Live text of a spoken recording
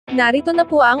Narito na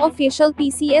po ang official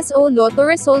PCSO Lotto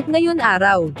result ngayon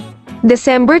araw.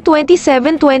 December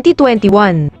 27,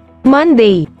 2021.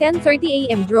 Monday. 10:30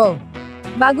 AM draw.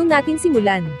 Bago natin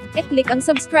simulan, i-click ang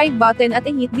subscribe button at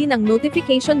i-hit din ang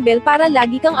notification bell para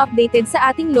lagi kang updated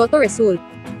sa ating Lotto result.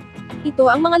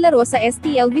 Ito ang mga laro sa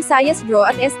Stl Visayas draw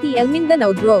at Stl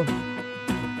Mindanao draw.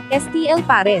 Stl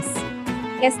Pares,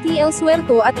 Stl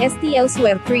Swer2 at Stl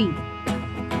Swer3.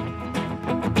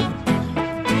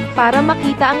 Para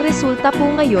makita ang resulta po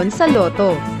ngayon sa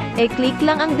Lotto, click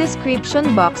lang ang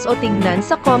description box o tignan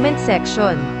sa comment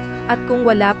section. At kung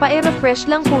wala pa refresh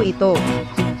lang po ito.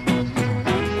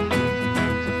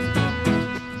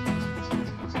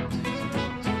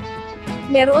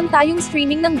 Meron tayong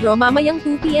streaming ng draw mamayang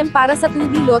 2 PM para sa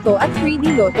 2D Lotto at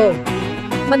 3D Lotto.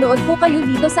 Manood po kayo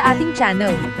dito sa ating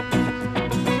channel.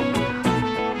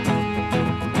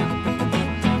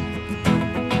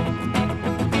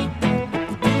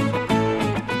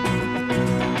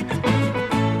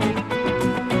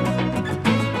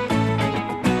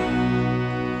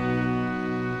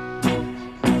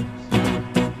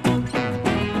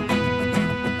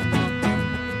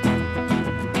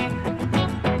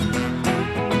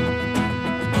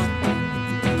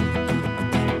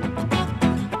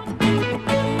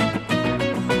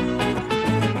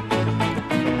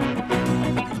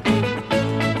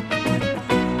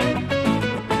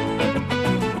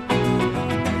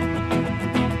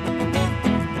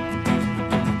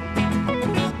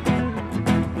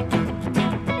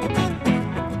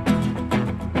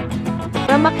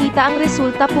 Para makita ang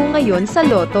resulta po ngayon sa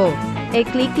Lotto,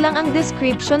 click lang ang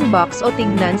description box o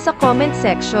tignan sa comment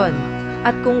section.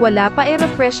 At kung wala pa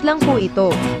refresh lang po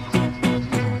ito.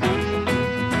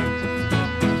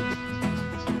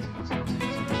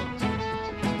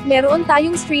 Meron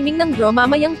tayong streaming ng draw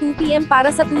mamayang 2 PM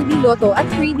para sa 2D Lotto at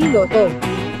 3D Lotto.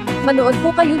 Manood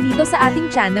po kayo dito sa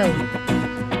ating channel.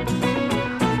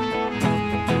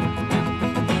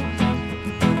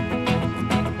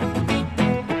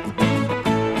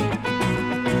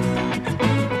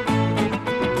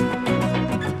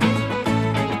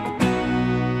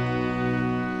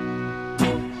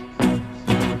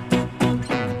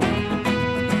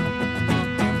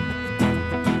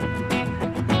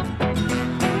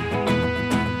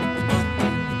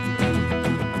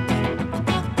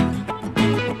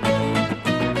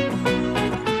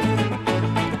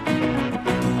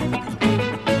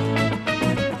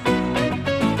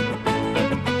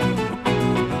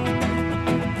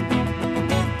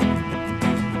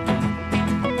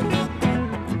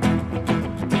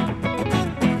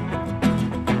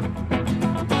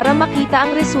 Para makita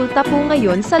ang resulta po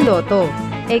ngayon sa Lotto,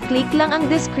 click lang ang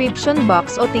description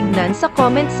box o tignan sa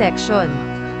comment section.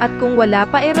 At kung wala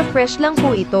pa refresh lang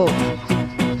po ito.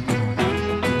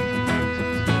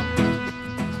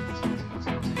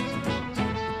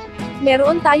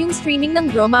 Meron tayong streaming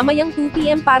ng draw mamayang 2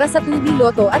 PM para sa 2D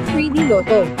Lotto at 3D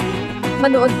Lotto.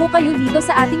 Manood po kayo dito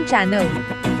sa ating channel.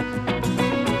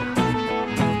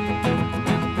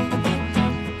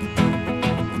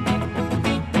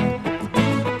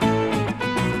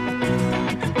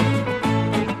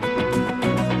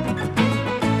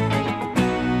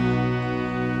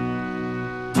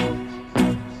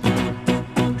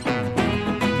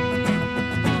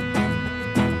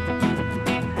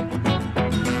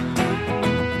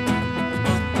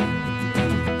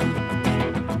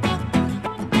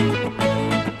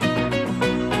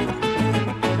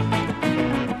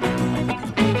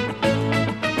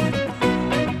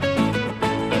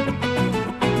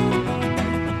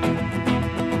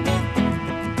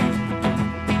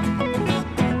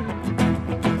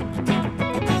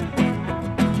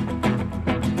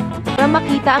 Para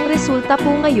makita ang resulta po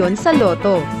ngayon sa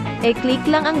Lotto, click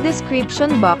lang ang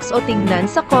description box o tignan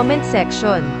sa comment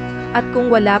section. At kung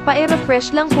wala pa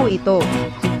refresh lang po ito.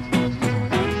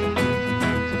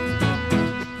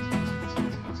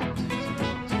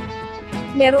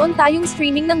 Meron tayong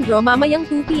streaming ng draw mamayang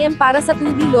 2 PM para sa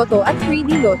 2D Lotto at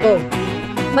 3D Lotto.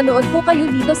 Manood po kayo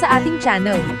dito sa ating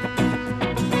channel.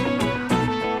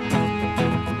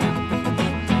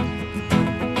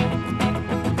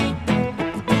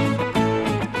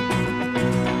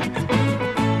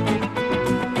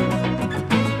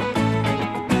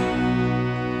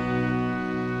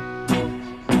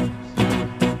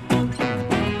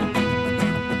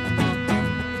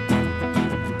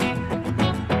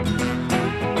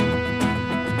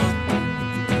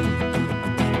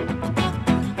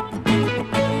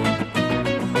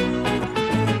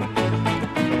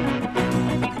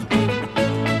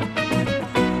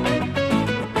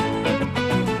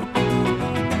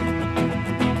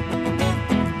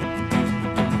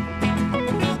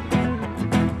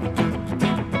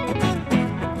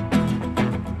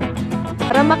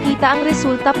 makita ang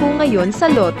resulta po ngayon sa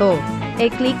Lotto,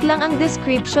 click lang ang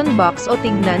description box o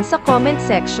tignan sa comment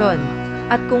section.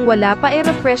 At kung wala pa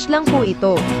refresh lang po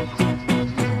ito.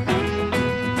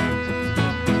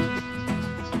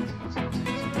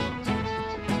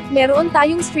 Meron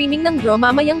tayong streaming ng draw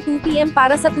mamayang 2 PM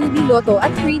para sa 2D Lotto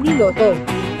at 3D Lotto.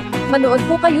 Manood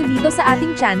po kayo dito sa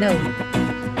ating channel.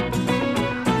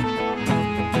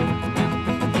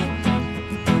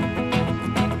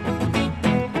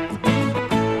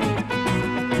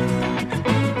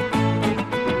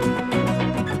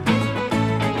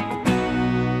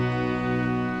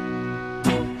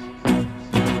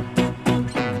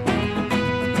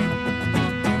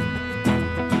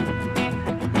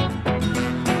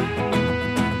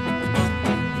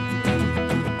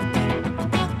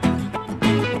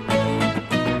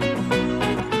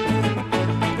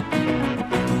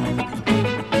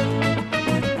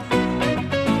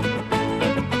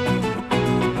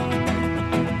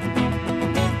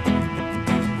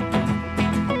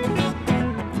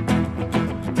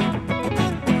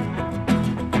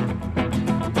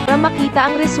 Para makita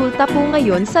ang resulta po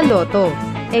ngayon sa Lotto,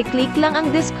 click lang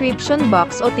ang description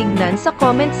box o tignan sa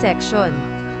comment section.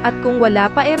 At kung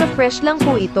wala pa refresh lang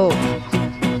po ito.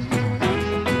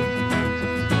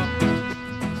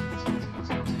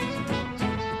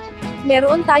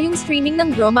 Meron tayong streaming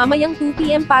ng draw mamayang 2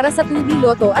 PM para sa 2D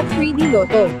Lotto at 3D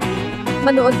Lotto.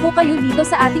 Manood po kayo dito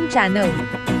sa ating channel.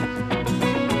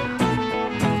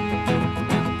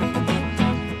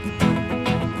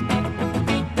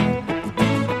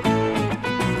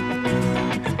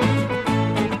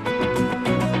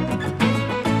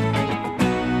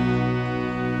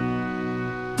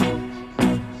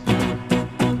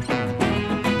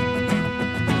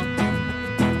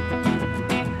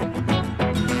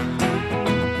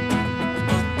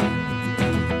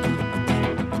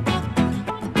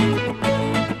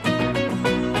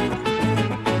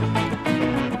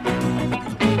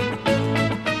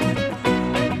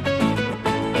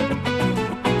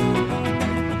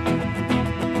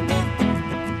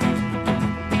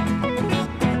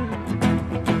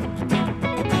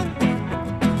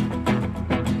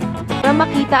 Para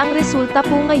makita ang resulta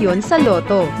po ngayon sa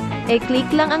Lotto, click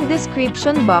lang ang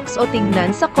description box o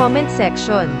tignan sa comment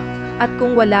section. At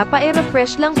kung wala pa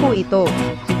refresh lang po ito.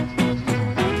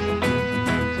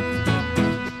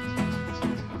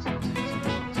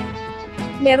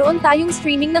 Meron tayong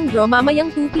streaming ng draw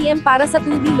mamayang 2 PM para sa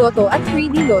 2D Lotto at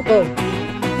 3D Lotto.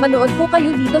 Manood po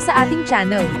kayo dito sa ating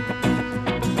channel.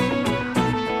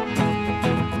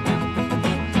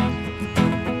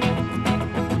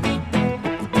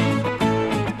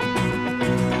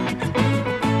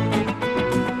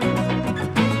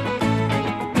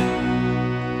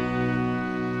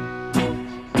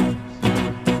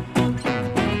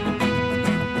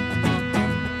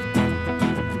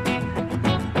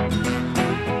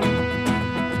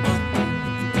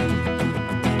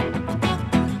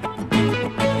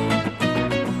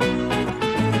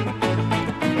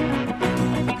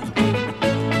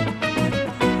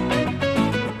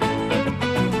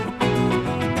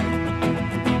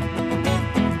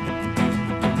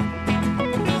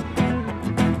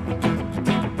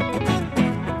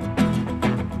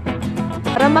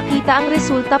 Para makita ang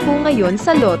resulta po ngayon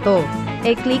sa Lotto,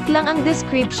 click lang ang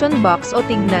description box o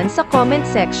tignan sa comment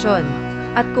section.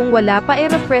 At kung wala pa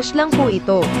refresh lang po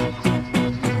ito.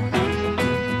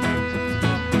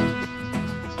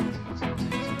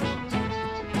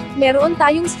 Meron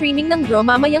tayong streaming ng draw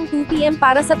mamayang 2 PM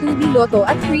para sa 2D Lotto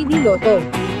at 3D Lotto.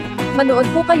 Manood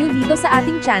po kayo dito sa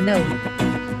ating channel.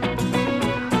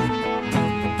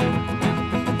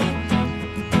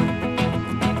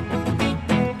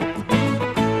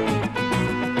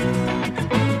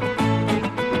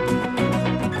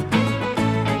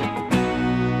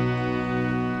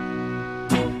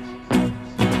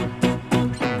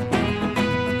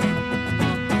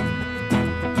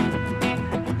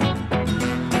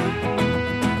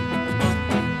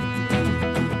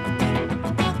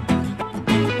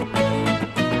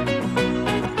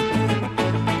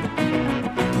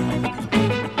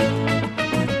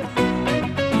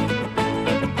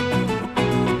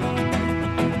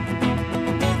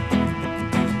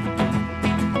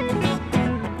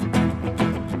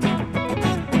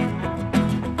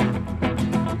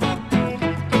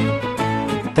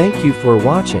 Thank you for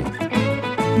watching.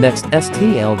 Next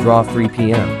STL Draw 3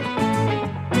 PM.